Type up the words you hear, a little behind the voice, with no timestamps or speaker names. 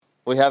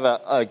We have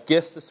a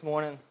gift this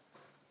morning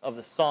of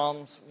the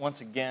Psalms once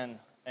again,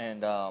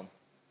 and Psalm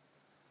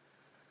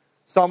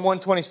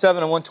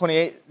 127 and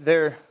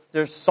 128.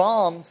 There's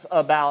Psalms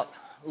about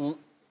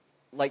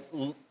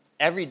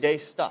everyday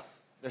stuff.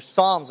 There's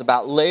Psalms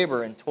about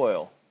labor and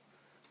toil.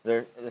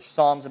 There's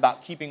Psalms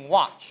about keeping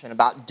watch and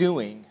about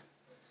doing.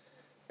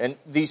 And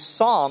these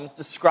Psalms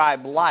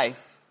describe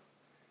life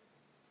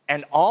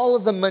and all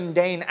of the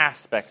mundane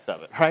aspects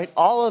of it, right?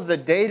 All of the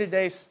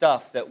day-to-day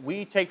stuff that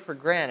we take for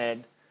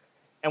granted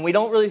and we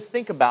don't really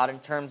think about in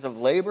terms of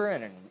labor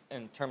and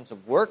in terms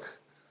of work.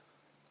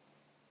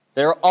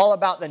 They're all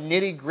about the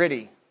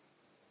nitty-gritty.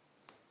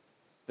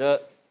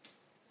 The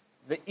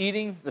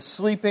eating, the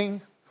sleeping,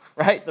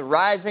 right? The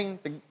rising,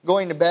 the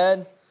going to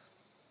bed.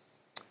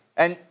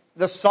 And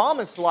the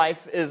psalmist's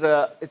life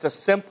it's a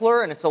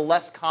simpler and it's a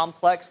less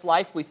complex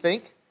life, we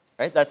think.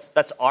 Right?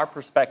 That's our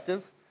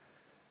perspective.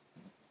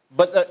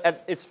 But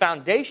at its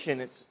foundation,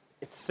 it's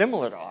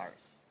similar to ours.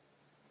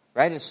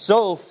 Right? And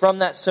so, from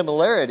that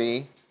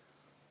similarity,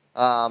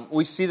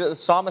 we see that the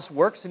psalmist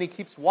works and he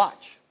keeps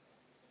watch.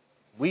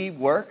 We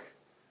work,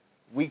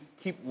 we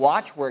keep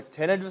watch, we're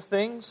attentive to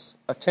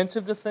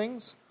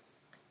things.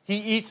 He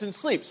eats and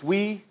sleeps.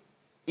 We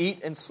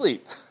eat and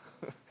sleep.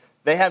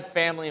 They have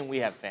family and we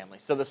have family.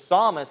 So the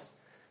psalmist,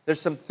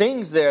 there's some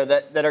things there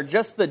that are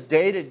just the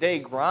day-to-day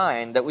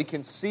grind that we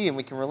can see and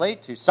we can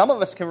relate to. Some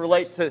of us can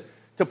relate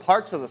to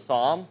parts of the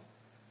psalm.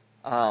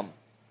 And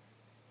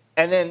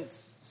then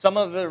some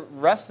of the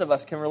rest of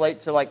us can relate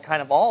to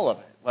kind of all of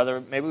it.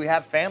 Whether maybe we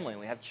have family and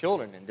we have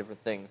children and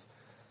different things.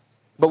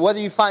 But whether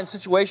you find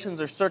situations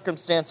or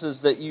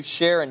circumstances that you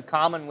share in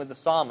common with the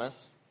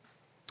psalmist,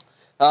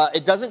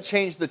 it doesn't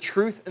change the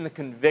truth and the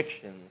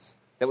convictions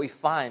that we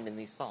find in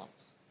these psalms.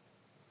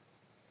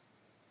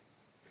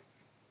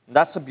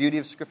 That's the beauty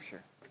of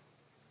Scripture.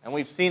 And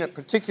we've seen it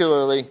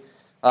particularly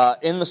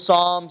in the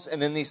Psalms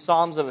and in these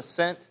Psalms of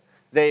Ascent.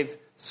 They've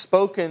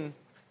spoken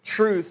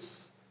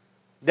truths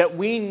that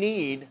we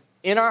need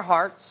in our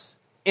hearts,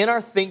 in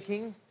our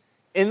thinking,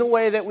 in the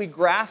way that we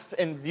grasp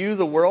and view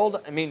the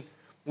world. I mean,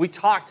 we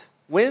talked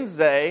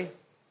Wednesday,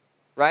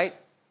 right?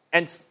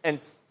 And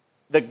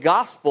the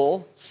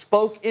gospel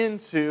spoke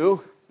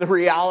into the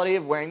reality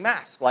of wearing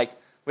masks.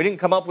 We didn't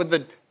come up with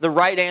the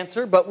right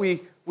answer, but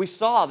we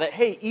saw that,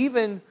 hey,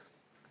 even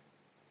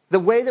the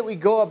way that we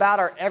go about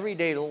our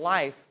everyday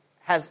life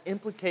has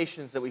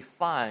implications that we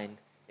find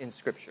in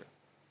Scripture.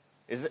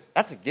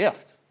 That's a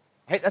gift.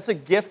 Hey, that's a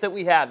gift that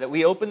we have, that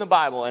we open the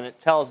Bible and it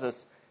tells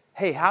us,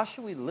 hey, how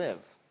should we live?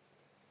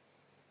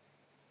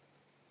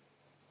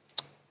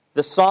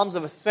 The Psalms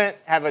of Ascent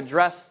have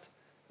addressed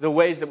the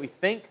ways that we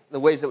think, the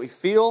ways that we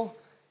feel.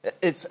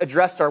 It's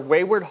addressed our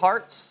wayward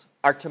hearts,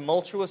 our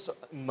tumultuous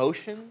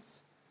emotions,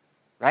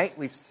 right?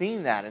 We've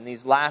seen that in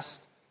these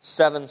last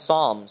 7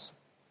 Psalms.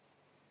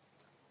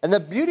 And the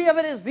beauty of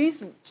it is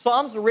these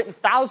Psalms were written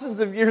thousands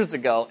of years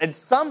ago, and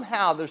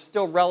somehow they're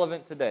still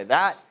relevant today.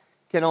 That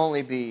can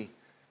only be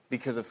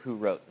because of who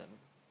wrote them.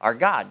 Our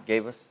God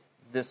gave us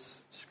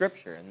this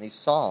Scripture and these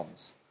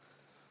Psalms.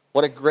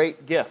 What a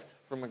great gift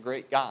from a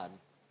great God.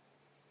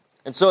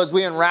 And so as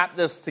we unwrap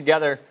this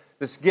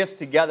gift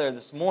together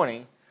this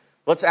morning,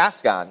 let's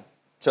ask God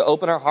to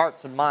open our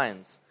hearts and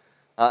minds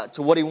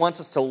to what He wants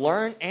us to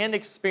learn and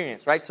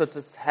experience, right? So it's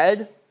His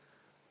head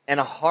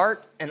and a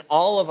heart and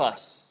all of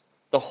us,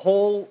 the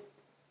whole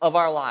of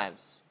our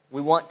lives.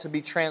 We want to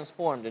be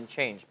transformed and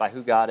changed by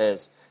who God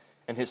is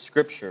and His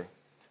Scripture.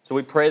 So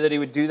we pray that He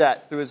would do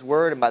that through His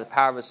Word and by the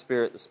power of His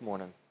Spirit this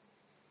morning.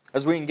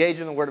 As we engage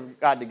in the Word of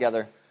God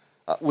together,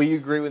 will you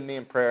agree with me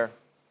in prayer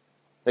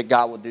that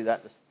God will do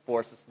that for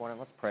us this morning?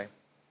 Let's pray.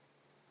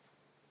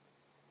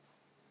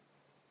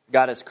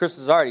 God, as Chris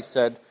has already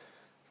said,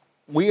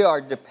 we are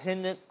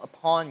dependent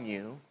upon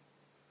You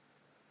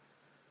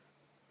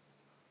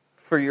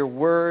for Your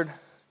Word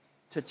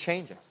to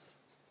change us.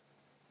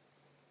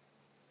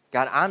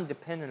 God, I'm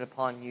dependent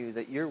upon You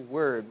that Your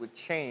Word would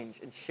change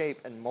and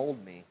shape and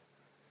mold me.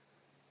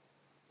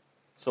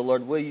 So,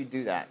 Lord, will You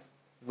do that?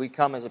 We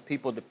come as a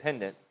people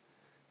dependent,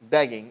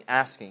 begging,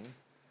 asking,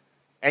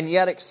 and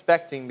yet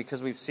expecting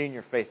because we've seen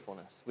Your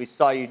faithfulness. We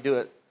saw You do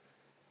it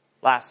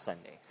last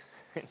Sunday.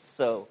 And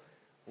so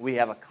we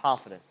have a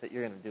confidence that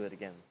You're going to do it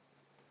again.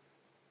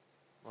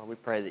 Lord, we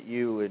pray that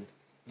You would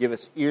give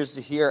us ears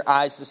to hear,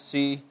 eyes to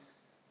see,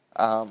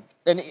 and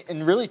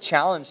really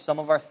challenge some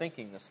of our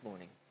thinking this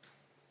morning.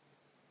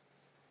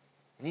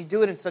 And You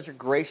do it in such a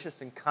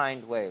gracious and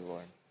kind way,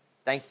 Lord.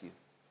 Thank You.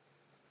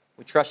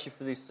 We trust You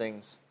for these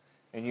things.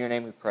 In Your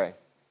name we pray.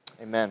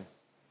 Amen.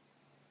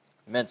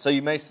 Amen. So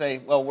you may say,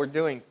 well, we're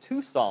doing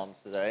 2 Psalms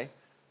today.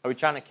 Are we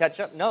trying to catch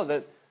up? No,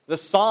 the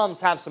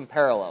Psalms have some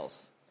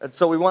parallels. And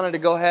so we wanted to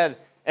go ahead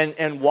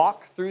and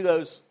walk through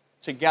those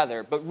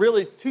together. But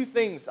really, 2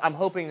 things I'm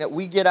hoping that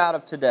we get out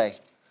of today.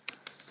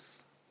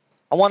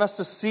 I want us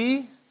to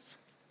see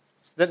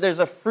that there's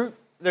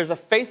a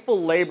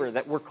faithful labor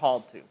that we're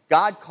called to.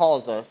 God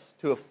calls us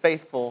to a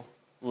faithful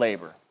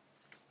labor.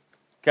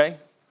 Okay?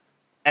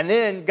 And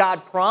then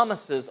God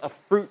promises a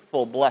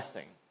fruitful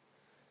blessing.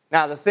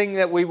 Now, the thing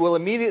that we will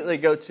immediately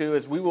go to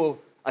is we will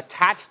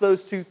attach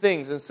those two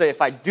things and say,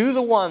 if I do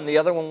the one, the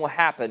other one will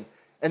happen.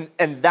 And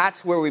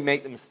that's where we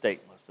make the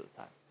mistake most of the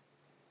time.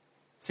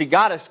 See,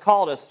 God has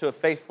called us to a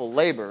faithful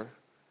labor,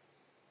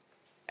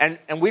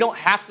 and we don't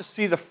have to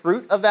see the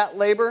fruit of that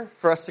labor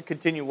for us to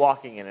continue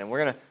walking in it. And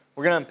we're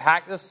gonna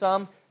unpack this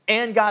some.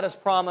 And God has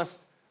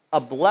promised a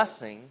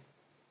blessing,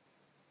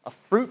 a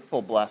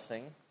fruitful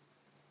blessing,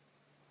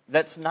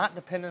 that's not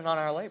dependent on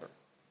our labor.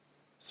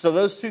 So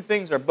those two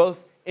things are both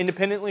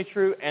independently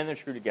true, and they're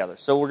true together.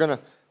 So we're gonna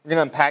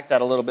unpack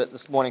that a little bit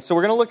this morning. So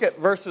we're gonna look at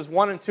verses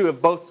 1 and 2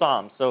 of both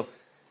Psalms. So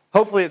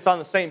hopefully it's on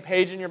the same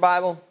page in your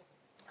Bible.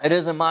 It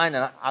is in mine,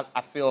 and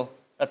I feel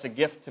that's a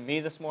gift to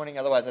me this morning.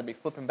 Otherwise, I'd be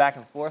flipping back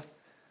and forth.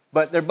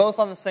 But they're both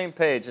on the same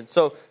page. And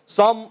so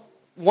Psalm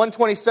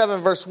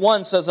 127 verse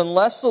 1 says,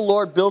 unless the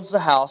Lord builds the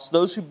house,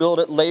 those who build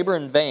it labor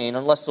in vain.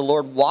 Unless the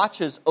Lord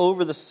watches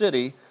over the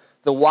city,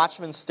 the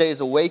watchman stays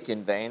awake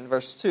in vain.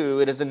 Verse 2,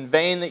 it is in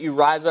vain that you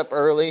rise up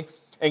early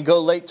and go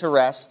late to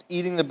rest,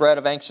 eating the bread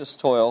of anxious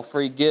toil,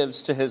 for he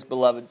gives to his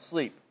beloved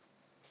sleep.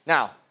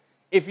 Now,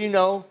 if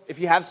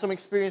you have some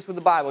experience with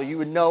the Bible, you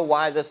would know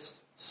why this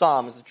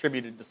psalm is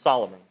attributed to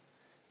Solomon.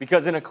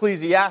 Because in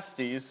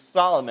Ecclesiastes,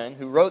 Solomon,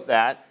 who wrote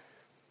that,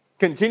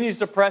 continues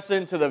to press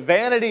into the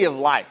vanity of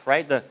life,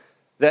 right?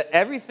 That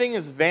everything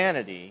is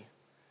vanity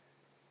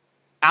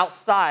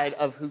outside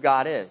of who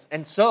God is.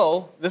 And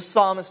so, this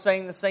psalm is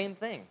saying the same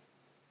thing.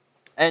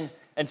 And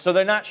so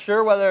they're not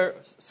sure whether,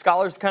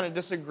 scholars kind of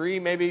disagree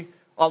maybe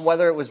on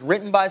whether it was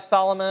written by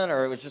Solomon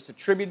or it was just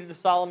attributed to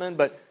Solomon,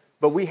 but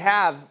we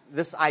have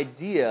this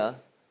idea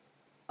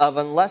of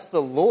unless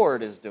the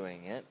Lord is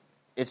doing it,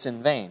 it's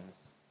in vain.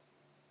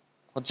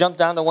 We'll jump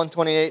down to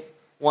 128,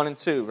 1 and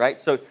 2,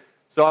 right? So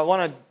I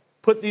want to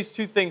put these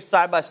two things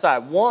side by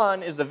side.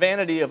 One is the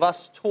vanity of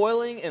us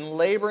toiling and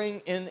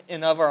laboring in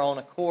and of our own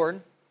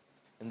accord.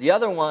 And the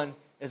other one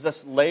is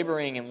us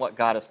laboring in what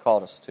God has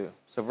called us to.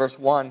 So verse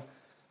 1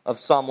 of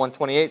Psalm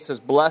 128 says,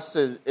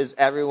 blessed is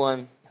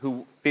everyone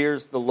who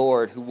fears the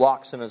Lord, who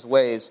walks in his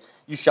ways.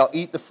 You shall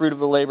eat the fruit of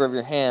the labor of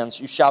your hands.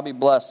 You shall be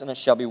blessed, and it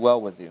shall be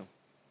well with you.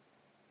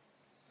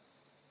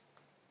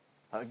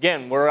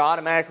 Again, we're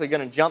automatically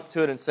going to jump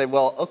to it and say,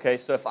 well, okay,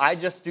 so if I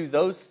just do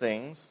those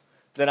things,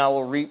 then I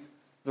will reap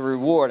the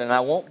reward, and I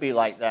won't be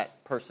like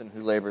that person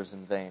who labors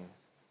in vain.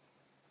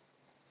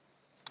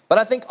 But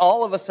I think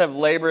all of us have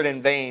labored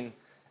in vain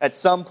at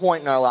some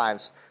point in our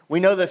lives. We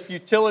know the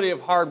futility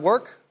of hard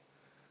work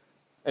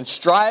and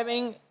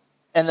striving,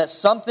 and that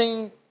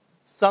something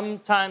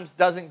sometimes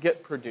doesn't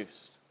get produced.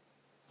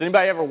 Has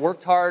anybody ever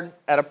worked hard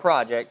at a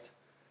project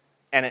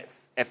and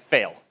it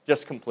failed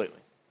just completely?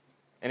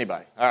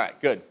 Anybody? All right,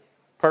 good.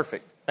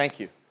 Perfect. Thank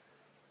you.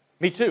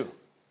 Me too,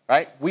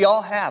 right? We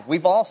all have.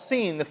 We've all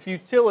seen the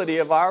futility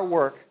of our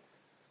work,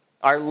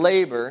 our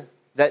labor,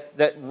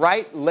 that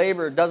right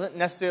labor doesn't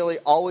necessarily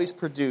always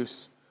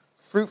produce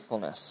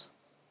fruitfulness.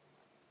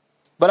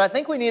 But I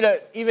think we need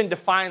to even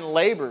define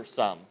labor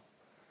some,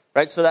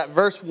 right? So that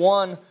verse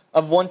 1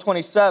 of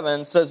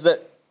 127 says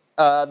that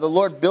the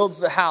Lord builds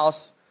the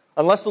house.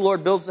 Unless the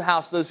Lord builds the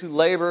house, those who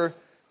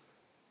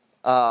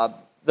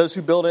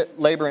build it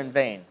labor in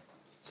vain.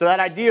 So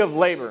that idea of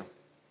labor,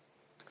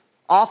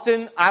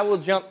 often I will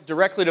jump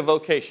directly to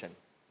vocation,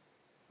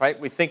 right?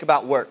 We think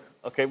about work.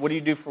 Okay, what do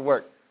you do for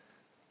work?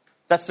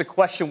 That's the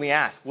question we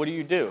ask. What do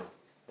you do,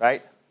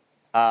 right?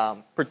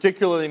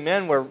 Particularly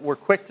men, we're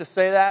quick to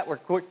say that. We're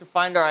quick to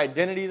find our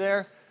identity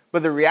there.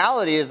 But the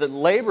reality is that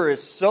labor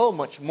is so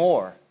much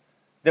more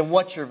than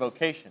what your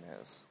vocation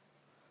is.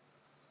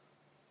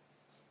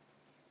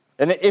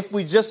 And if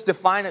we just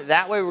define it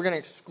that way, we're going to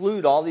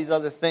exclude all these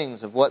other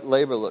things of what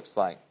labor looks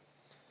like.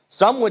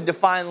 Some would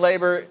define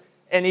labor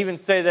and even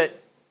say that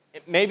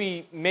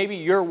maybe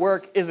your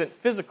work isn't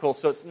physical,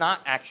 so it's not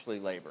actually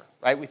labor,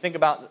 right? We think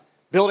about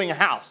building a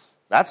house.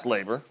 That's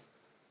labor.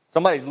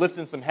 Somebody's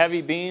lifting some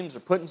heavy beams or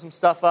putting some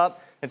stuff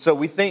up, and so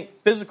we think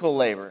physical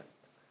labor.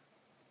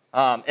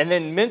 And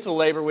then mental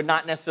labor would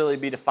not necessarily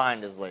be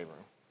defined as labor.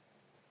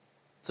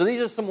 So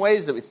these are some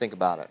ways that we think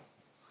about it.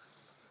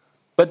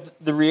 But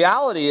the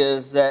reality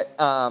is that,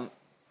 I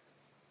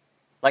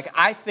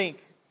think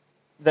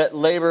that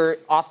labor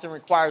often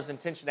requires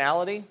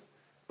intentionality,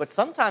 but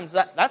sometimes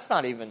that's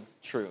not even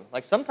true.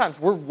 Like sometimes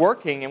we're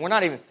working and we're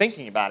not even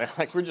thinking about it,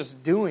 like we're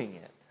just doing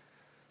it.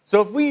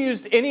 So if we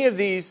used any of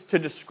these to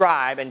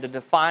describe and to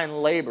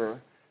define labor,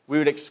 we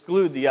would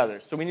exclude the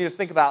others. So we need to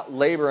think about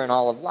labor in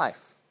all of life.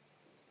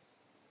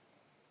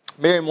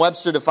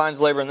 Merriam-Webster defines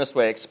labor in this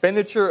way: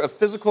 expenditure of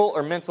physical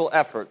or mental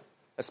effort,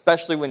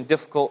 especially when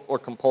difficult or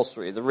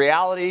compulsory. The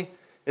reality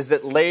is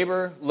that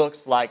labor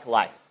looks like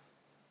life.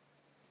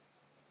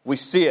 We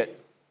see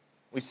it.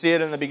 We see it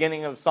in the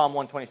beginning of Psalm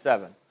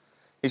 127.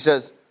 He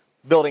says,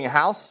 building a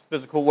house,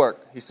 physical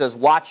work. He says,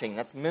 watching,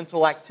 that's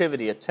mental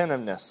activity,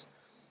 attentiveness.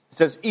 He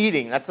says,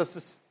 eating,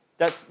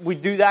 we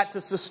do that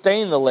to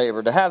sustain the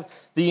labor, to have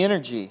the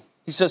energy.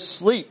 He says,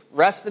 sleep,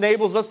 rest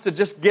enables us to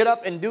just get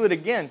up and do it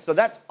again. So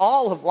that's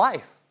all of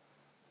life.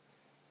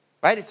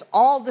 Right? It's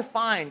all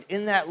defined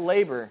in that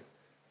labor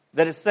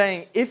that is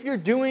saying if you're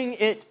doing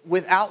it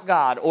without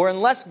God, or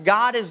unless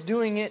God is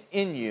doing it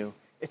in you,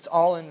 it's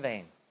all in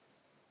vain.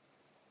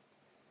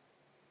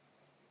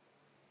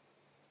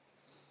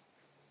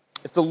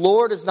 If the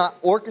Lord is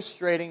not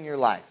orchestrating your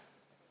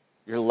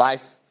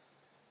life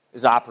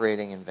is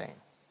operating in vain.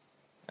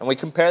 And we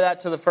compare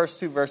that to the first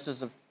two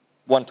verses of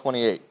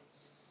 128.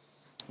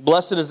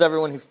 Blessed is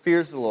everyone who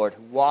fears the Lord,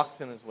 who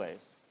walks in His ways.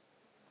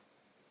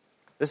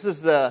 This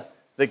is the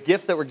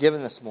gift that we're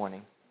given this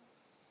morning.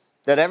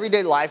 That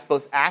everyday life,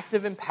 both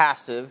active and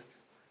passive,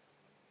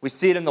 we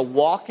see it in the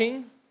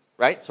walking,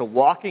 right? So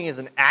walking is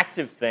an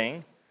active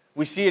thing.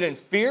 We see it in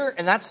fear,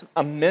 and that's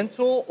a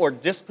mental or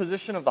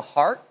disposition of the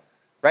heart,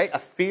 right? A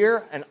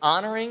fear, an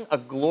honoring, a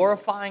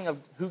glorifying of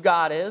who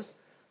God is.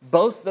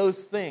 Both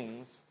those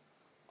things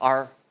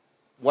are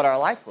what our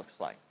life looks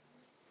like.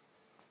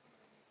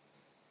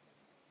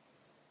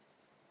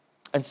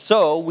 And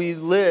so we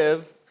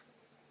live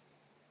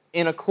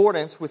in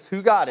accordance with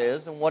who God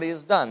is and what He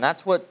has done.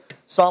 That's what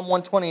Psalm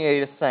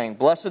 128 is saying.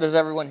 Blessed is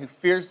everyone who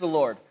fears the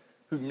Lord,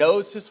 who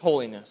knows His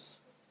holiness,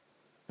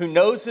 who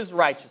knows His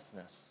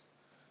righteousness,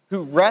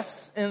 who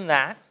rests in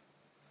that,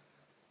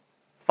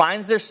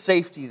 finds their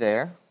safety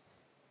there,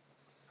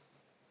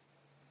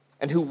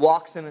 and who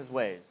walks in His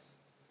ways.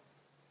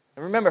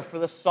 And remember, for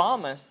the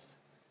psalmist,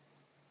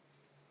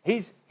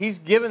 he's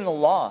given the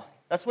law.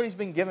 That's what he's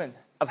been given,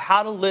 of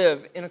how to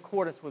live in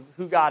accordance with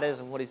who God is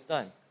and what He's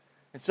done.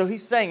 And so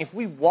he's saying, if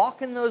we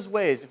walk in those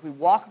ways, if we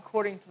walk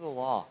according to the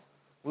law,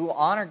 we will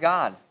honor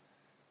God.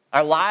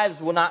 Our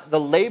lives will not, the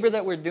labor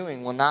that we're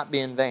doing will not be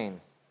in vain.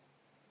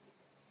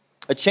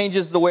 It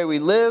changes the way we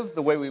live,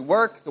 the way we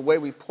work, the way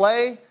we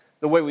play,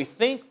 the way we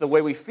think, the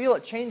way we feel.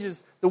 It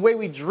changes the way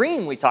we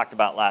dream, we talked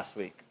about last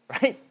week,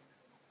 right?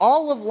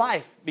 All of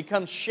life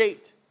becomes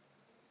shaped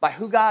by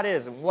who God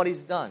is and what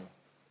He's done.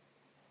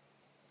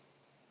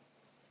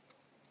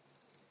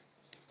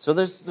 So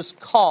there's this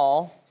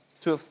call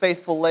to a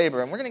faithful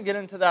labor. And we're going to get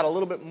into that a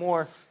little bit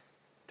more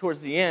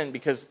towards the end,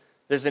 because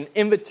there's an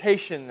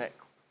invitation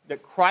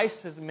that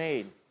Christ has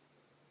made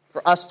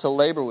for us to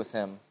labor with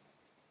Him.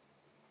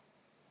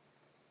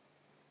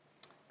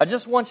 I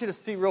just want you to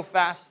see real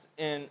fast,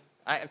 I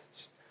have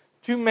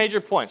two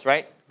major points,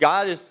 right?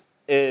 God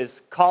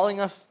is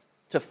calling us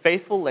to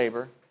faithful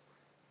labor,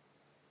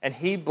 and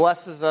He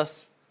blesses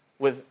us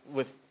with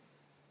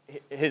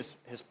His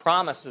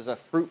promise is a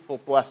fruitful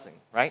blessing,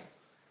 right?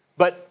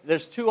 But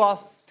there's two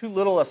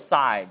little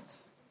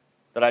asides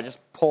that I just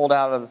pulled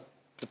out of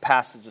the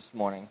passage this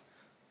morning.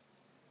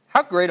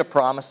 How great a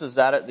promise is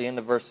that at the end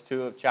of verse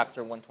 2 of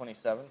chapter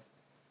 127?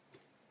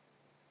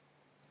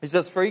 He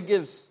says, for He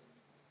gives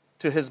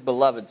to His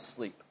beloved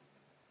sleep.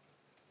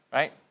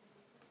 Right?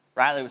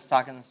 Riley was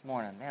talking this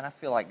morning. Man, I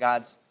feel like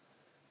God's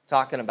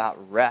talking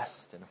about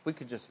rest. And if we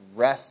could just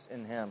rest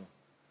in Him.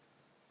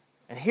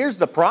 And here's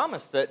the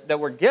promise that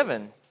we're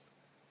given.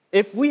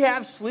 If we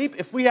have sleep,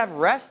 if we have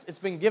rest, it's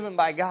been given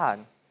by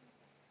God.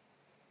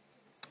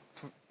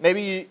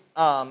 Maybe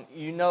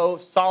you know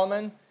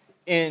Solomon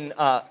in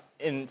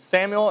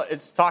Samuel.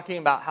 It's talking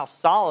about how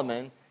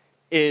Solomon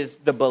is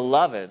the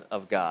beloved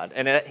of God,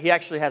 and he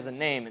actually has a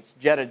name. It's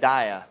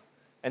Jedediah,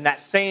 and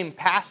that same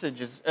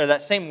passage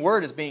that same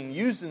word is being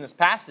used in this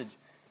passage,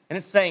 and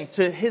it's saying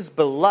to his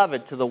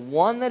beloved, to the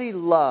one that he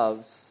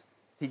loves,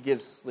 He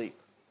gives sleep.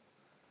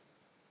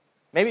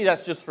 Maybe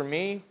that's just for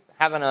me,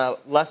 having a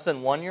less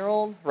than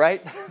 1-year-old,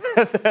 right?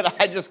 That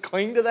I just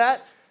cling to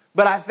that.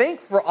 But I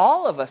think for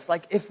all of us,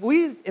 like if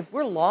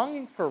we're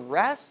longing for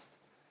rest,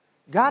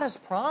 God has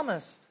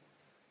promised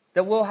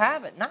that we'll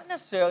have it. Not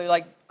necessarily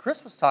like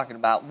Chris was talking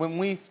about, when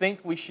we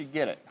think we should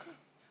get it.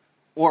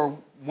 Or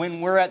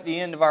when we're at the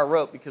end of our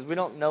rope, because we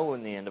don't know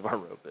when the end of our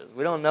rope is.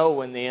 We don't know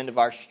when the end of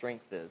our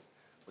strength is.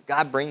 But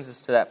God brings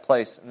us to that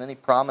place, and then He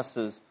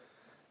promises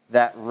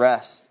that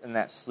rest and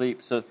that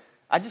sleep. So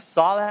I just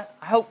saw that.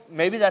 I hope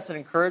maybe that's an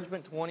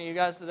encouragement to one of you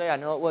guys today. I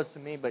know it was to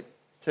me, but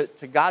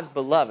to God's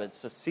beloved.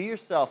 So see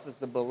yourself as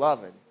the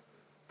beloved,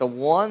 the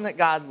one that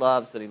God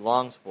loves, that He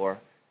longs for,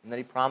 and that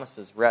He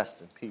promises rest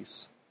and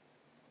peace.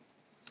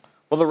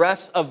 Well, the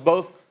rest of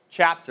both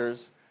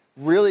chapters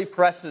really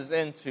presses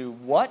into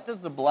what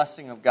does the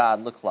blessing of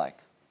God look like.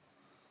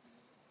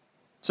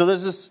 So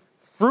there's this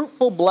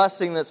fruitful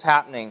blessing that's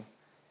happening.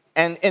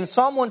 And in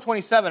Psalm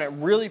 127, it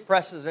really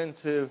presses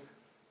into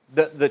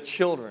the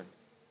children,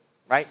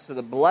 right? So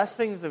the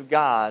blessings of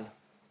God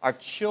are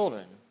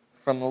children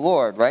from the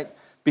Lord, right?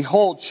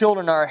 Behold,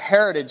 children are a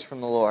heritage from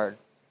the Lord.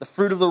 The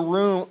fruit of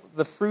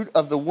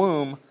the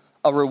womb,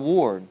 a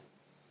reward.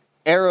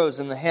 Arrows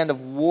in the hand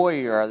of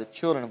warrior are the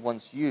children of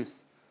one's youth.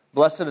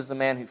 Blessed is the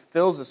man who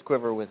fills his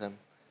quiver with him.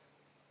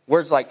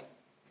 Words like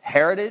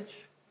heritage,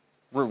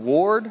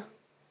 reward,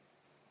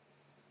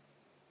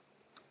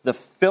 the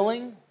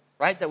filling,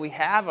 right, that we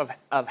have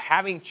of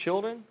having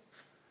children.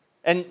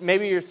 And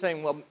maybe you're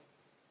saying, well,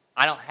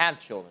 I don't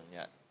have children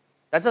yet.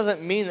 That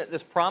doesn't mean that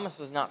this promise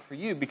is not for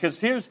you, because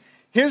here's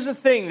the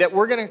thing that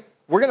we're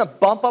gonna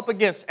bump up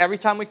against every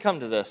time we come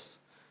to this.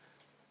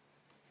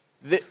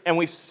 And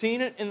we've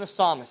seen it in the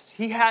psalmist.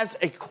 He has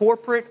a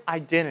corporate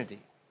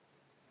identity.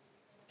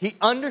 He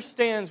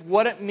understands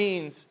what it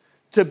means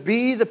to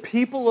be the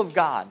people of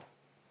God.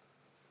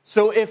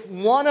 So if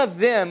one of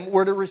them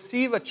were to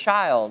receive a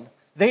child,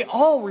 they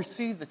all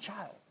receive the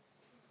child.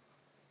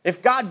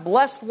 If God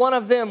blessed one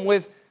of them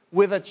with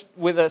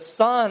a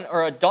son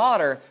or a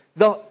daughter,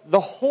 the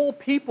whole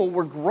people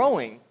were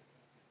growing.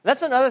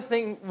 That's another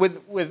thing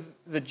with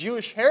the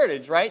Jewish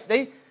heritage, right?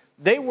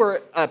 They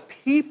were a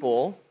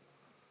people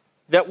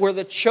that were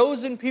the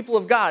chosen people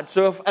of God.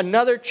 So if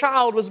another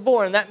child was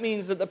born, that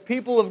means that the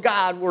people of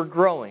God were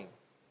growing.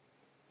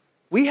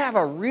 We have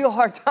a real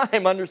hard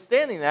time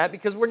understanding that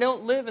because we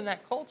don't live in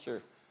that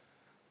culture.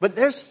 But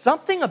there's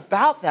something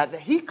about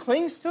that he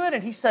clings to it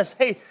and he says,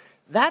 hey,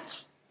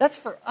 that's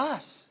for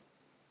us.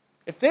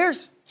 If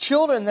there's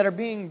children that are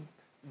being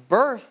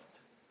birthed,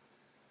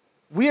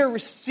 we are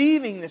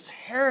receiving this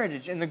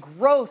heritage and the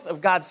growth of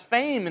God's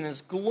fame and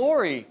His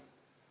glory.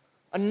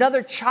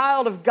 Another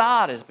child of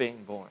God is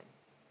being born.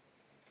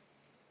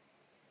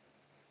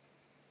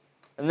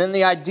 And then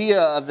the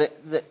idea of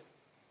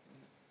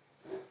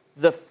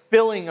the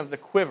filling of the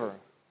quiver.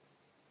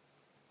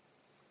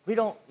 We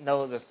don't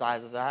know the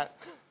size of that.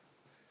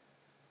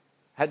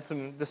 Had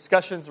some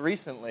discussions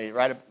recently,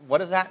 right? What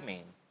does that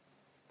mean?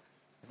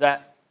 Is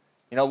that,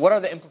 what are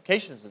the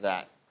implications of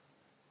that?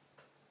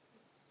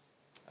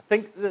 I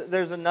think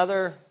there's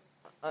another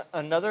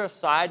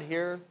aside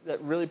here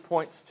that really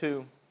points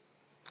to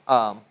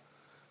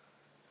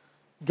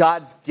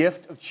God's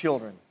gift of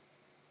children.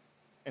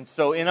 And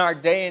so in our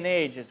day and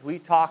age, as we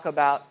talk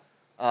about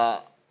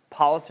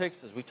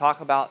politics, as we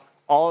talk about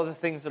all of the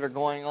things that are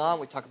going on,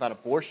 we talk about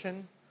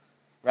abortion,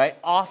 right?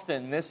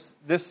 Often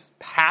this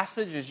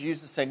passage is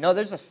used to say, no,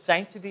 there's a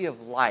sanctity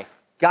of life.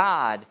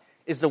 God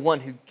is the one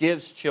who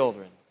gives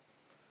children,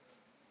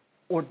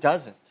 or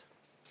doesn't.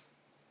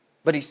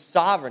 But He's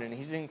sovereign and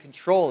He's in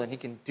control and He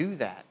can do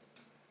that.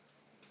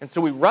 And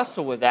so we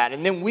wrestle with that.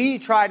 And then we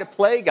try to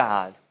play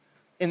God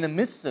in the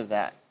midst of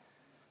that.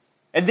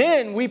 And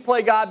then we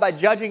play God by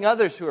judging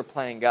others who are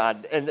playing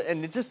God. And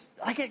it just,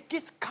 it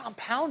gets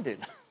compounded.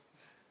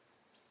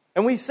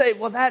 And we say,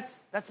 well,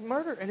 that's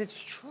murder. And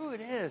it's true,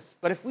 it is.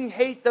 But if we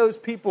hate those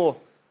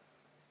people,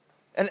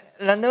 and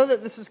I know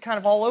that this is kind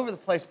of all over the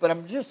place, but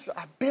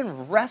I've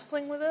been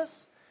wrestling with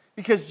this.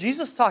 Because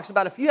Jesus talks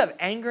about if you have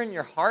anger in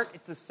your heart,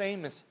 it's the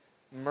same as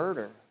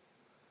murder.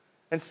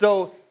 And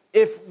so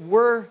if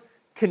we're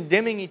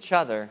condemning each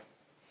other,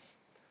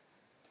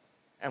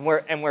 and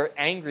we're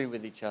angry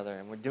with each other,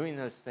 and we're doing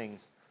those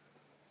things,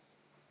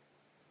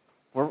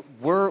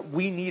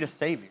 we need a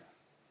Savior.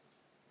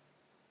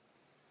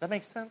 Does that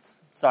make sense?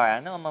 Sorry, I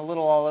know I'm a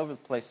little all over the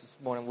place this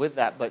morning with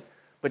that, but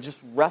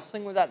just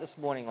wrestling with that this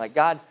morning, like,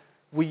 God,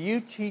 will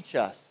You teach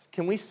us?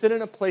 Can we sit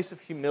in a place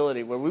of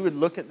humility where we would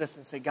look at this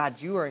and say,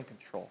 God, You are in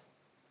control.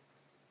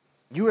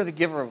 You are the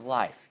giver of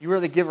life. You are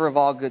the giver of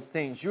all good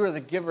things. You are the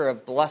giver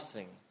of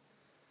blessing.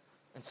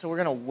 And so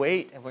we're going to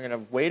wait, and we're going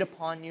to wait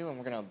upon You, and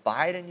we're going to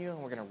abide in You, and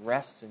we're going to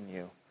rest in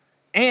You.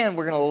 And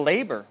we're going to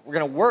labor. We're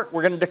going to work.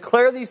 We're going to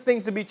declare these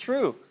things to be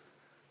true.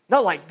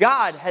 No, like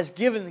God has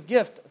given the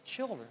gift of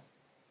children.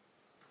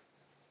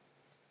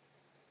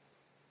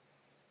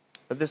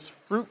 But this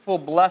fruitful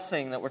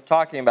blessing that we're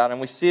talking about,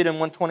 and we see it in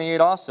 128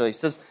 also. He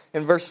says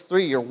in verse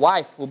 3, your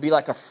wife will be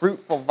like a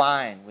fruitful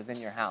vine within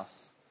your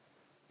house.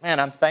 Man,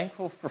 I'm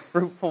thankful for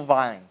fruitful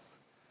vines.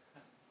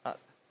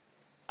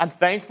 I'm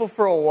thankful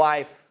for a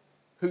wife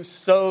who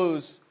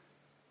sows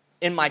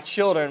in my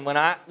children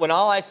when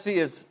all I see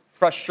is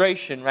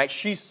frustration, right?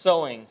 She's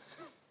sowing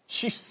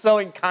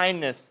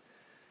kindness.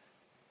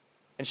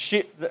 And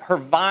her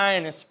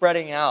vine is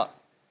spreading out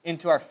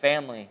into our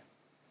family.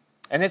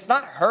 And it's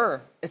not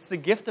her, it's the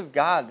gift of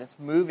God that's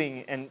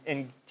moving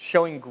and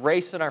showing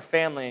grace in our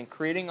family and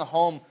creating a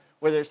home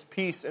where there's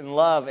peace and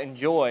love and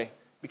joy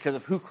because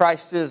of who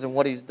Christ is and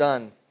what He's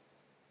done.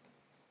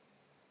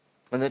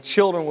 And the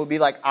children will be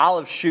like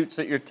olive shoots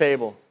at your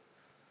table,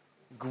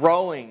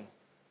 growing.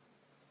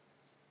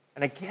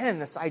 And again,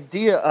 this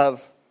idea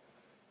of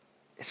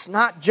it's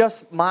not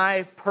just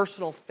my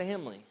personal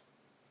family.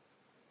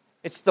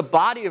 It's the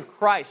body of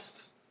Christ.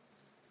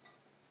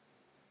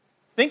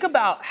 Think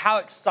about how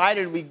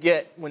excited we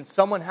get when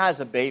someone has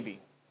a baby.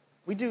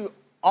 We do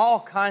all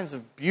kinds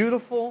of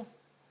beautiful,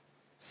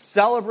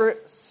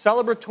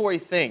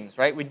 celebratory things,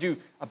 right? We do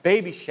a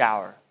baby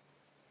shower.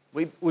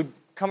 We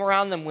come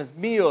around them with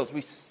meals.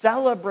 We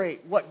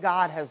celebrate what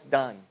God has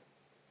done.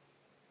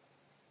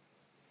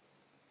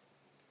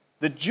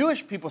 The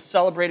Jewish people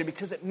celebrated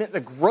because it meant the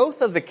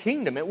growth of the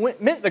kingdom.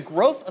 It meant the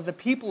growth of the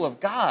people of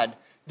God.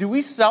 Do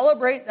we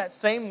celebrate that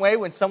same way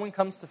when someone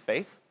comes to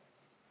faith?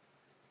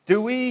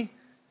 Do we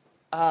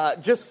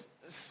just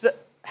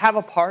have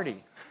a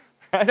party?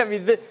 Right? I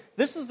mean,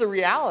 this is the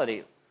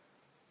reality.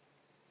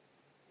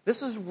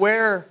 This is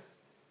where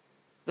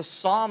the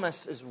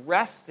psalmist is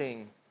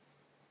resting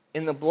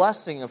in the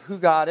blessing of who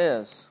God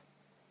is.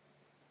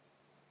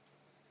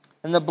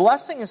 And the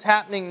blessing is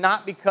happening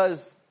not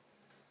because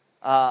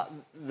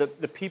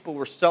the people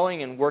were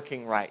sowing and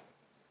working right.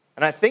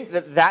 And I think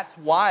that's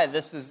why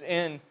this is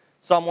in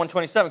Psalm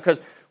 127, because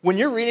when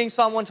you're reading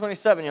Psalm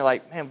 127, you're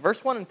like, man,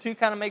 verse 1 and 2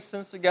 kind of makes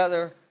sense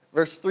together.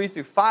 Verse 3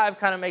 through 5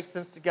 kind of makes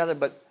sense together.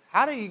 But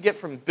how do you get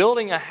from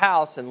building a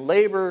house and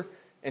labor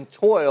and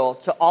toil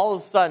to all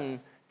of a sudden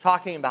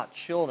talking about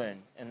children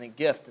and the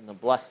gift and the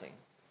blessing?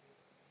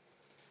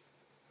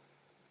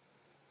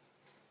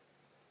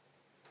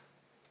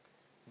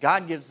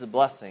 God gives the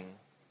blessing.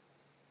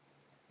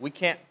 We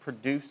can't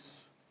produce.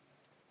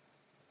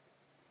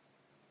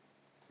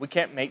 We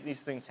can't make these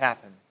things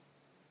happen.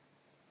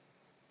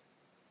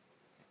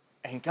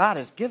 And God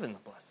has given the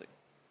blessing.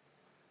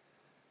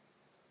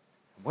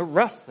 We're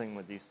wrestling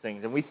with these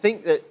things, and we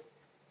think that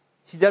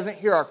He doesn't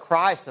hear our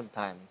cry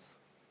sometimes.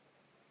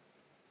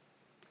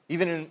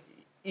 Even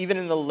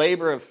in the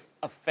labor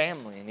of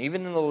family, and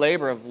even in the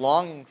labor of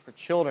longing for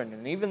children,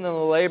 and even in the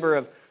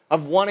labor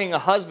of wanting a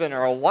husband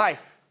or a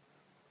wife,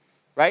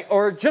 right?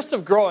 Or just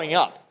of growing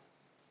up,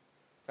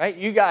 right?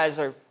 You guys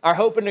are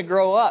hoping to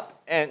grow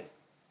up, and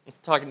I'm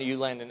talking to you,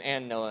 Landon,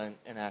 and Noah,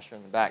 and Asher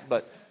in the back,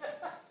 but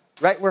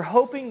right, we're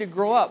hoping to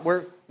grow up.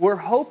 We're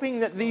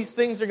hoping that these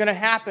things are going to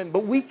happen,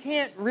 but we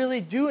can't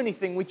really do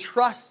anything. We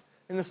trust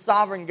in the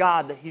sovereign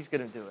God that He's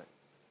going to do it.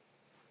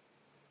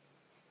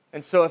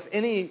 And so if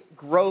any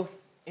growth,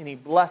 any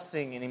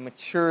blessing, any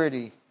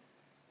maturity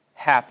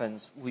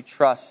happens, we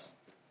trust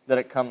that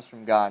it comes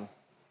from God.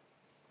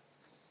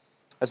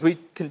 As we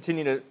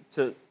continue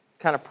to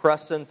kind of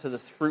press into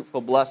this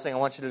fruitful blessing, I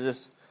want you to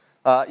just,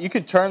 you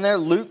could turn there,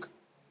 Luke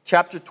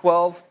chapter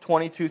 12,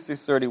 22 through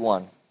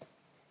 31.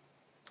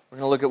 We're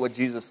going to look at what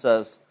Jesus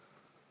says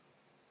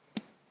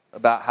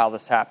about how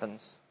this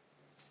happens.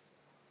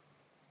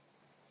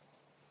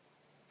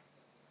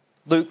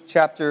 Luke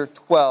chapter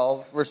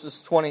 12,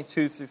 verses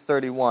 22 through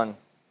 31.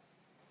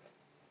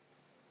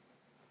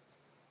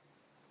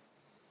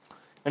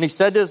 And He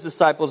said to His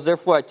disciples,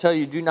 "Therefore I tell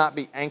you, do not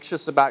be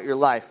anxious about your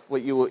life,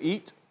 what you will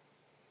eat,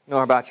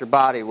 nor about your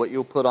body, what you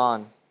will put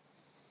on.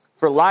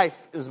 For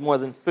life is more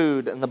than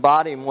food, and the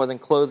body more than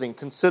clothing.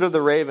 Consider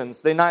the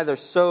ravens. They neither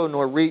sow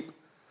nor reap.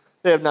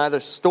 They have neither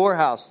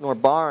storehouse nor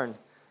barn,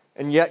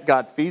 and yet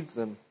God feeds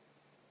them.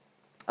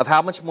 Of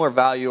how much more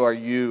value are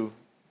you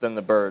than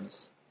the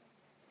birds?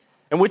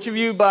 And which of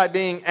you, by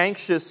being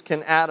anxious,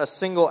 can add a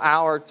single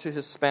hour to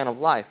his span of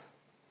life?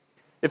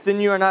 If then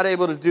you are not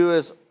able to do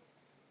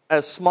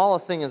as small a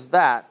thing as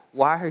that,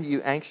 why are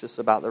you anxious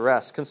about the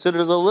rest?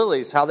 Consider the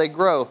lilies, how they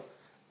grow.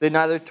 They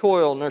neither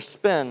toil nor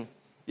spin.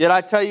 Yet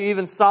I tell you,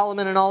 even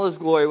Solomon in all his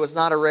glory was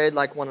not arrayed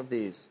like one of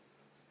these.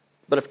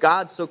 But if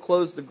God so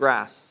clothes the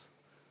grass,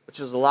 which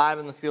is alive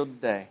in the field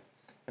today,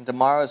 and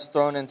tomorrow is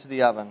thrown into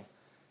the oven,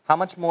 how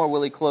much more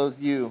will He clothe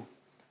you,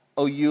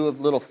 O you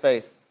of little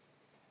faith?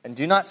 And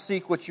do not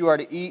seek what you are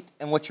to eat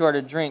and what you are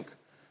to drink,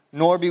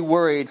 nor be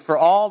worried, for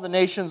all the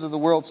nations of the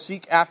world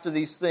seek after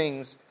these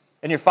things,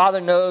 and your Father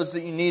knows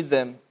that you need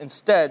them.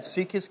 Instead,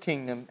 seek His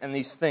kingdom, and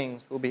these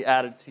things will be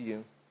added to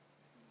you."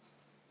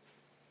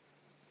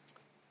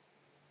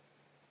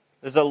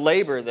 There's a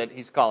labor that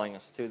He's calling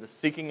us to, the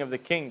seeking of the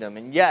kingdom,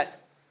 and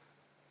yet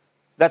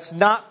that's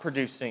not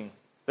producing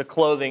the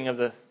clothing of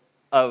the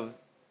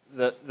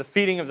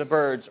feeding of the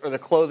birds or the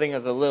clothing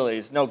of the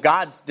lilies. No,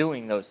 God's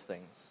doing those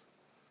things.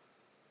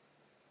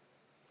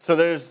 So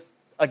there's,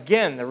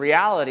 again, the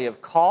reality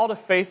of call to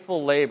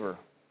faithful labor,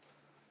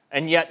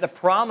 and yet the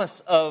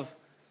promise of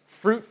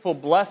fruitful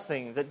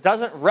blessing that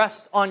doesn't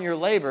rest on your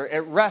labor.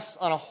 It rests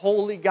on a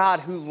holy God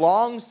who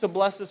longs to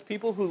bless His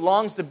people, who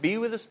longs to be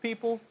with His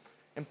people,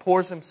 and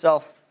pours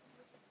Himself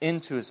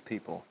into His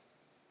people.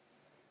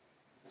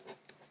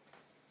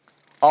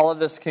 All of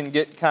this can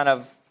get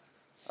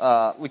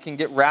we can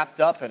get wrapped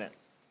up in it.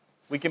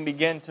 We can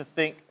begin to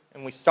think,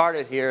 and we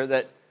started here,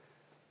 that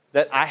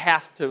I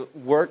have to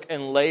work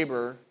and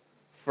labor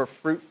for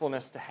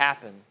fruitfulness to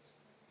happen.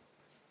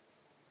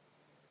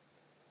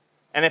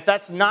 And if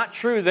that's not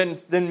true,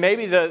 then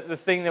maybe the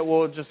thing that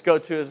we'll just go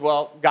to is,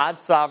 well,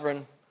 God's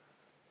sovereign.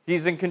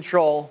 He's in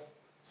control.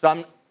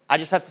 So I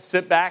just have to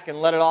sit back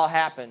and let it all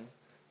happen.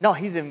 No,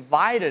 He's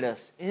invited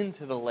us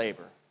into the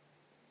labor.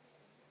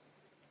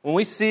 When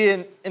we see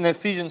in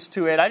Ephesians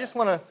 2:8, I just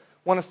want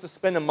us to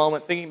spend a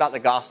moment thinking about the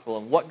gospel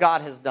and what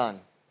God has done.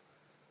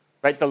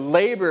 Right? The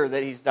labor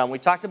that He's done. We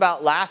talked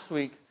about last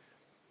week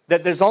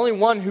that there's only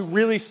one who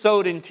really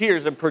sowed in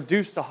tears and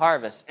produced a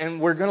harvest. And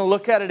we're going to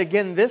look at it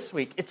again this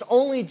week. It's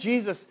only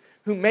Jesus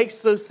who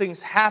makes those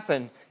things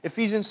happen.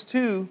 Ephesians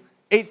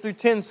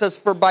 2:8-10 says,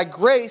 "For by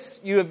grace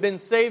you have been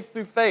saved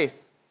through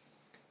faith.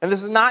 And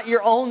this is not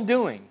your own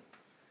doing.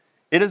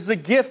 It is the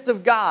gift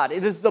of God.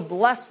 It is the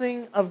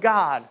blessing of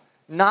God,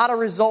 not a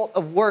result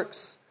of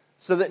works,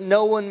 so that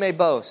no one may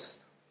boast."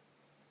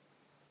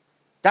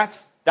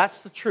 That's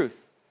the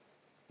truth.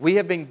 We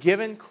have been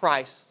given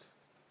Christ.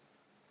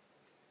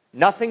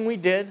 Nothing we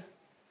did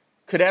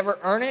could ever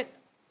earn it,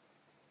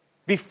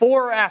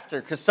 before or after.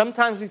 Because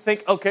sometimes we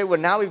think, okay, well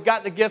now we've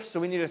got the gift, so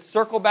we need to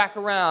circle back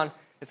around.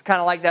 It's kind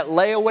of like that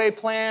layaway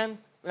plan.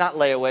 Not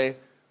layaway,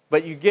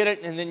 but you get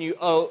it and then you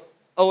owe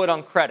it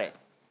on credit.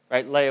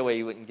 Right? Layaway,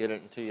 you wouldn't get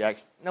it until you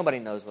actually... Nobody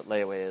knows what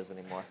layaway is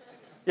anymore.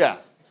 Yeah.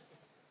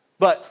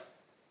 But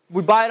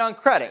we buy it on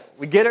credit.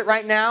 We get it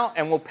right now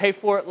and we'll pay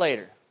for it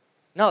later.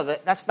 No,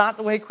 that's not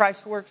the way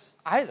Christ works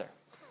either.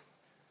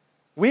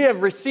 We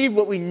have received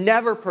what we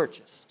never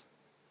purchased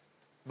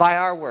by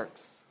our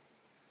works.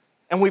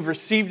 And we've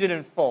received it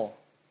in full.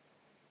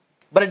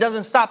 But it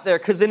doesn't stop there,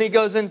 because then he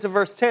goes into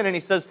verse 10 and he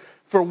says,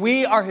 "For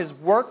we are his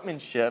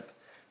workmanship,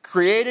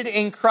 created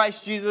in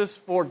Christ Jesus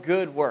for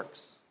good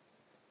works."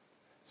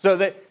 So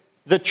that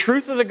the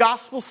truth of the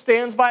gospel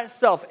stands by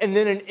itself, and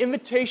then an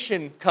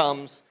invitation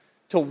comes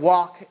to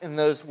walk in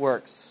those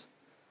works.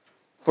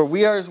 For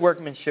we are his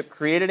workmanship,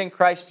 created in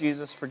Christ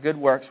Jesus for good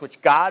works,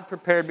 which God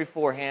prepared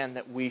beforehand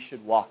that we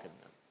should walk in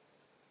them.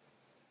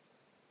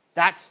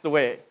 That's the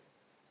way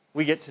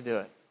we get to do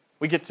it.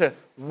 We get to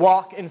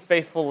walk in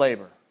faithful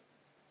labor.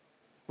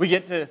 We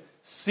get to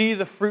see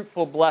the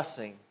fruitful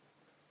blessing.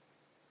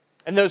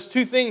 And those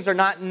two things are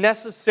not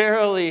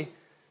necessarily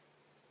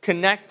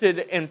connected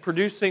in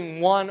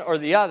producing one or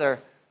the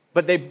other,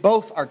 but they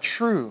both are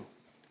true.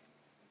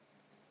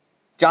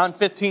 John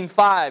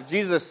 15:5,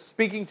 Jesus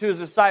speaking to his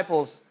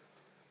disciples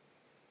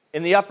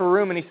in the upper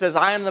room, and he says,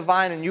 "I am the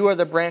vine and you are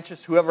the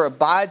branches. Whoever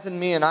abides in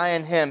me and I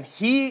in him,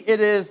 he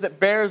it is that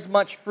bears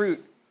much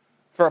fruit.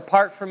 For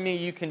apart from me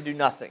you can do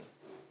nothing."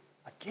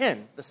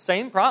 Again, the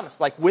same promise.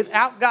 Like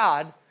without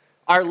God,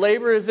 our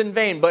labor is in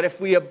vain. But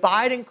if we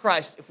abide in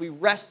Christ, if we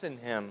rest in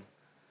him,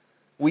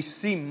 we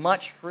see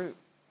much fruit.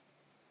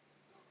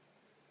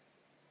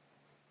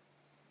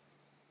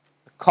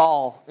 The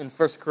call in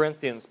 1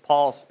 Corinthians,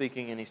 Paul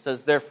speaking, and he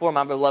says, "Therefore,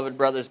 my beloved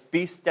brothers,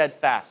 be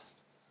steadfast,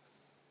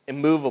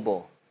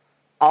 immovable,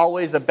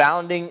 always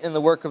abounding in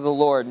the work of the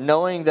Lord,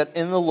 knowing that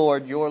in the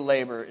Lord your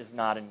labor is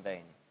not in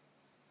vain."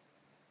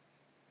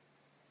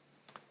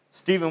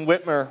 Stephen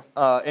Whitmer,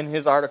 in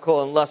his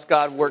article, "Unless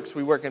God works,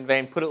 we work in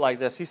vain," put it like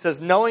this. He says,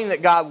 "Knowing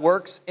that God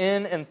works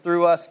in and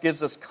through us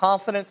gives us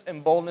confidence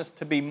and boldness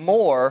to be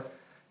more,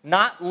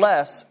 not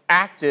less,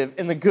 active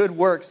in the good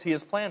works he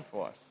has planned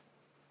for us."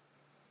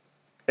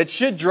 It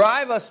should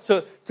drive us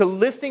to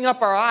lifting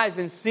up our eyes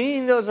and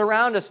seeing those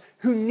around us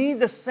who need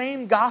the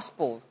same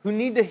gospel, who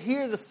need to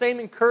hear the same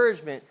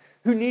encouragement,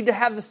 who need to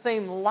have the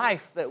same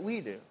life that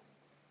we do.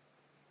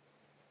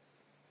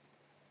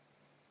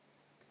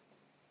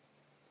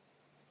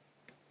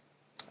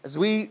 As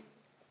we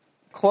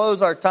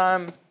close our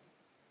time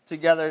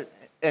together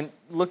and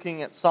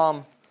looking at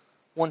Psalm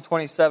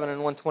 127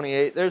 and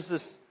 128, there's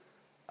this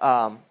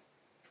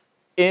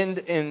end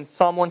in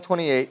Psalm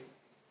 128,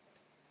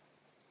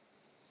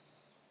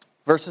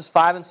 verses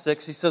 5 and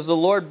 6. He says, "The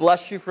Lord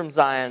bless you from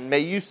Zion. May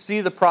you see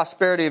the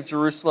prosperity of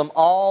Jerusalem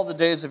all the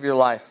days of your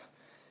life.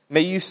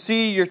 May you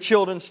see your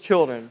children's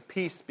children.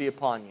 Peace be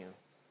upon you."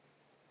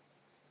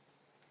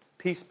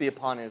 Peace be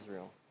upon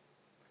Israel.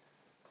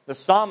 The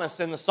psalmist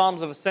in the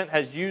Psalms of Ascent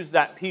has used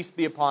that "peace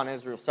be upon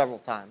Israel" several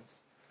times.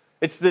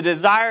 It's the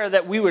desire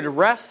that we would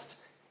rest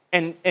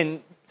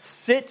and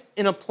sit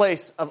in a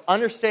place of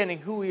understanding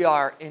who we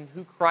are and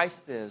who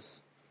Christ is.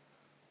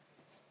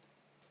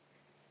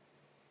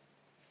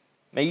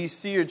 May you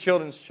see your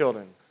children's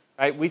children.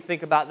 Right? We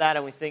think about that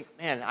and we think,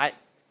 man,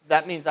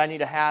 that means I need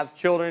to have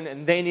children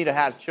and they need to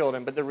have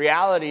children. But the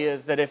reality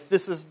is that if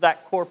this is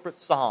that corporate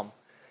psalm,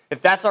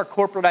 if that's our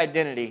corporate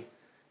identity,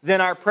 then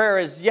our prayer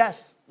is,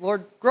 yes,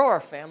 Lord, grow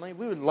our family.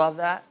 We would love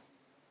that.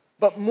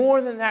 But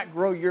more than that,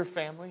 grow your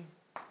family.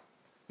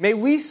 May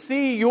we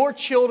see your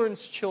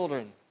children's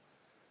children.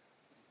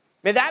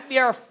 May that be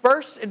our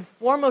first and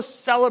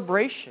foremost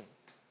celebration.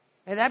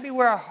 May that be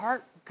where our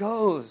heart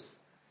goes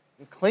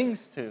and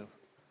clings to.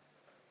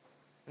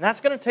 And that's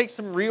going to take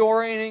some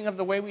reorienting of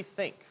the way we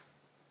think.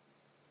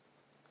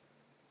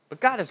 But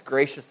God is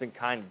gracious and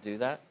kind to do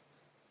that.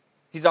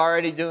 He's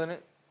already doing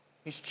it.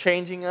 He's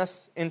changing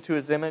us into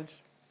his image.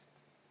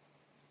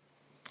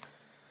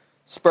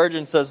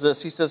 Spurgeon says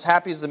this. He says,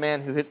 "Happy is the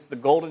man who hits the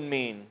golden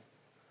mean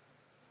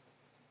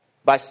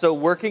by so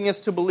working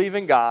as to believe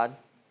in God,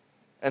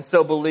 and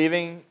so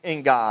believing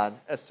in God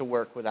as to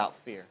work without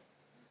fear."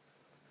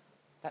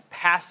 That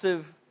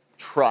passive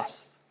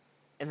trust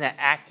and that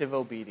active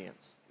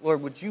obedience.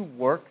 Lord, would you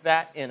work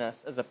that in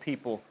us as a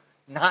people,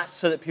 not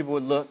so that people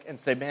would look and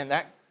say,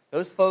 man,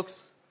 those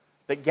folks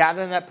that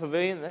gather in that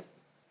pavilion,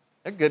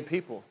 they're good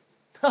people.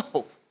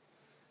 No.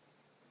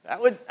 That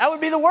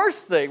would be the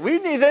worst thing. We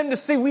need them to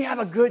see we have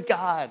a good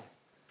God.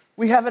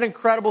 We have an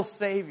incredible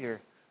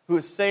Savior who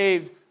has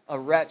saved a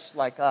wretch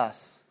like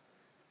us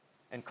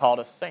and called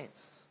us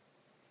saints.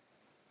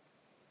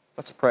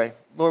 Let's pray.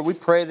 Lord, we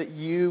pray that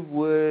you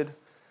would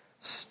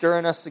stir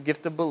in us the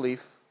gift of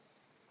belief.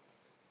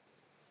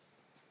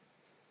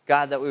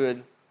 God, that we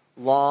would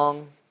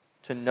long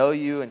to know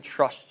you and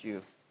trust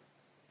you.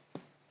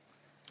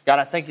 God,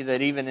 I thank you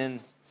that even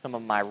in some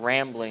of my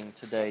rambling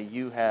today,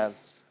 you have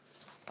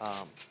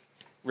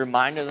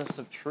reminded us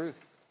of truth.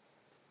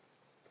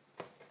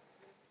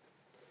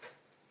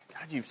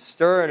 God, you've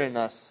stirred in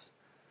us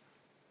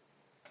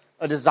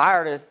a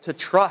desire to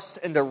trust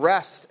and to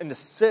rest and to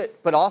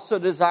sit, but also a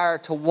desire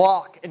to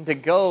walk and to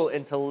go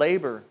and to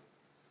labor.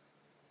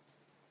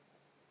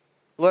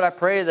 Lord, I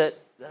pray that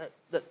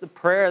that the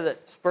prayer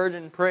that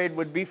Spurgeon prayed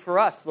would be for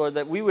us, Lord,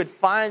 that we would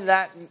find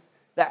that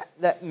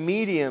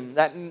medium,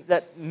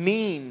 that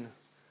mean,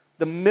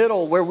 the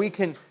middle where we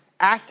can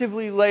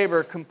actively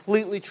labor,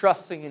 completely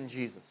trusting in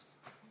Jesus.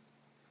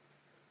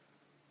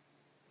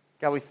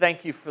 God, we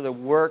thank you for the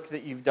work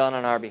that you've done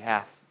on our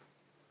behalf.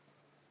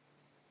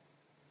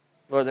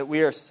 Lord, that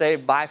we are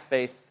saved by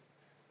faith,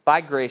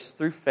 by grace,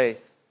 through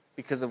faith,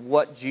 because of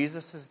what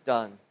Jesus has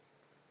done.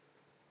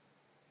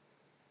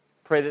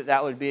 Pray that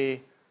that would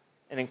be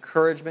an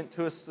encouragement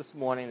to us this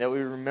morning, that we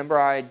remember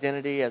our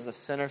identity as a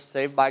sinner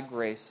saved by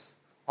grace,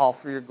 all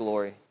for your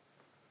glory.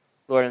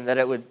 Lord, and that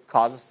it would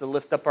cause us to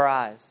lift up our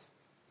eyes.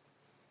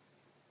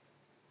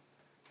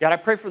 God, I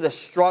pray for the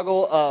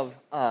struggle of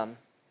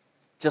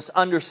just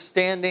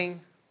understanding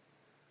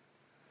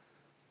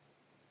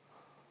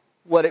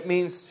what it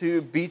means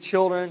to be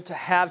children, to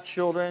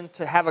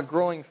have a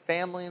growing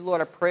family.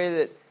 Lord, I pray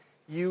that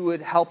you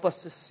would help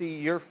us to see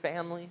your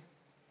family.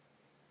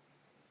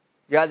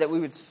 God, that we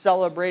would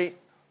celebrate,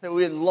 that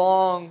we would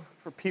long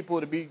for people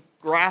to be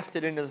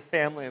grafted into the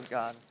family of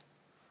God.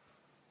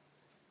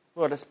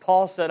 Lord, as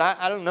Paul said,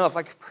 I don't know if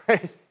I could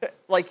pray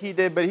like he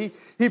did, but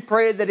he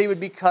prayed that he would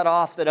be cut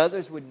off, that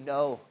others would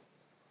know.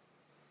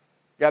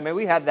 God, may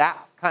we have that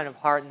kind of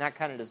heart and that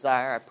kind of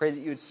desire. I pray that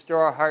you would stir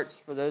our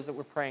hearts for those that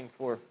we're praying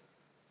for.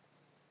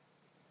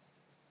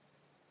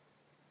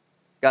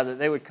 God, that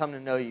they would come to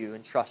know you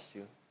and trust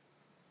you.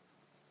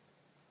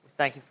 We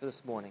thank you for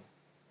this morning.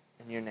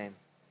 In your name,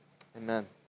 amen.